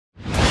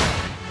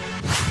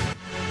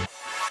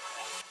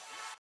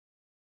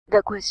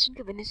The question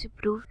given is to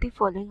prove the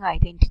following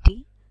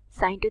identity.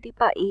 Sin to the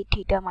power 8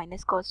 theta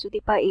minus cos to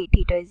the power 8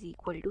 theta is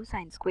equal to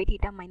sin square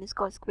theta minus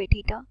cos square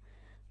theta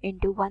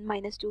into 1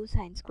 minus 2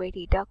 sin square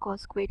theta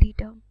cos square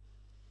theta.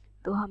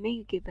 तो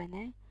हमें given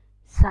है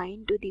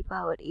sin to the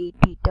power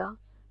 8 theta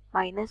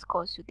minus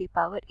cos to the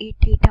power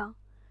 8 theta.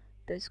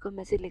 तो इसको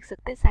मैं से लिख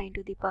सकते हैं sin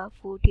to the power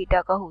 4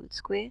 theta का whole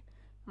square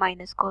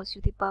minus cos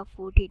to the power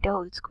 4 theta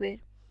whole square.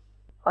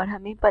 और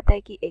हमें पता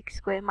है कि x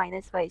square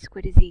minus Y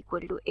square is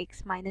equal to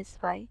x minus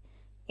Y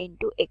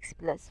into x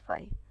plus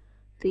Y.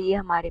 तो ये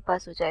हमारे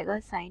पास हो जाएगा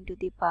sign to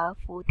the power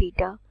 4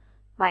 theta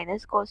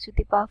minus cos two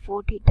the power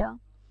 4 theta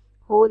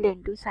whole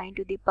into sine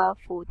to the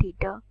power 4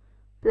 theta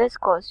plus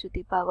cos two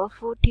the power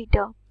 4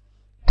 theta.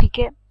 ठीक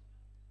है,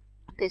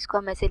 तो इसको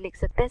हम ऐसे लिख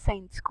सकते हैं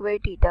साइन स्क्वायर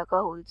थीटा का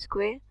whole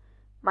square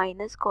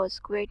minus cos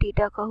square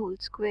theta का whole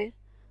square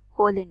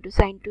whole into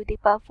sine to the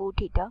power 4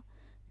 theta.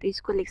 तो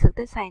इसको लिख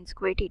सकते हैं साइन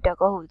स्क्वायर थीटा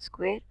का whole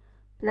square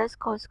plus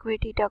cos square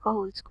theta का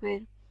होल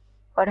स्क्वायर.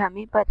 और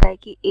हमें पता है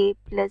कि a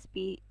प्लस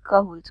बी का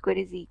whole square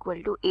is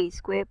equal to A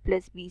square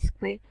plus B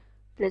square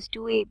plus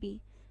 2ab.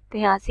 तो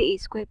यहाँ से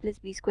a square plus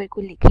B square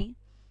को लिखें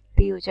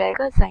तो ये हो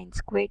जाएगा sine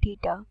square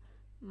theta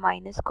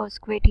minus cos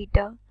square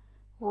theta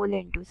whole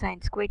into sine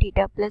square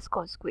theta plus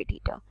cos square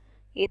theta.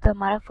 ये तो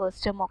हमारा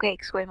फर्स्ट टर्म होगा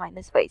x square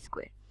minus Y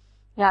square.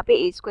 यहाँ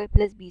पे a square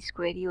plus B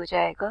square ही हो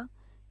जाएगा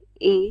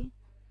a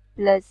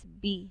प्लस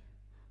बी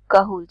का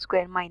whole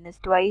square minus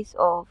twice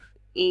of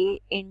a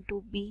into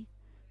B.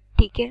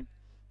 ठीक है,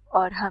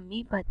 और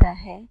हमें पता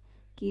है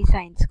कि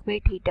sine square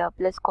theta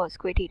plus cos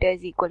square theta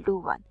is equal to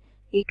 1.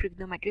 ये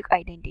ट्रिग्नोमेट्रिक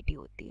आइडेंटिटी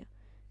होती है.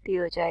 तो ये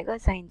हो जाएगा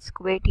sine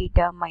square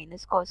theta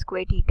minus cos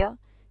square theta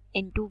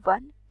into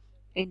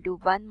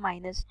 1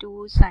 minus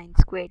 2 sine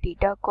square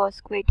theta cos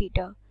square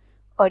theta.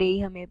 और यही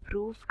हमें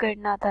प्रूव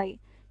करना था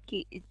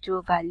कि जो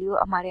वैल्यू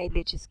हमारे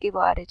LHS के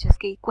वो RHS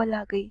के इक्वल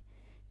आ गई.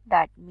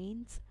 That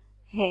means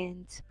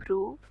hence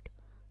proved.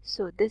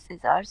 So this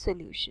is our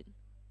solution.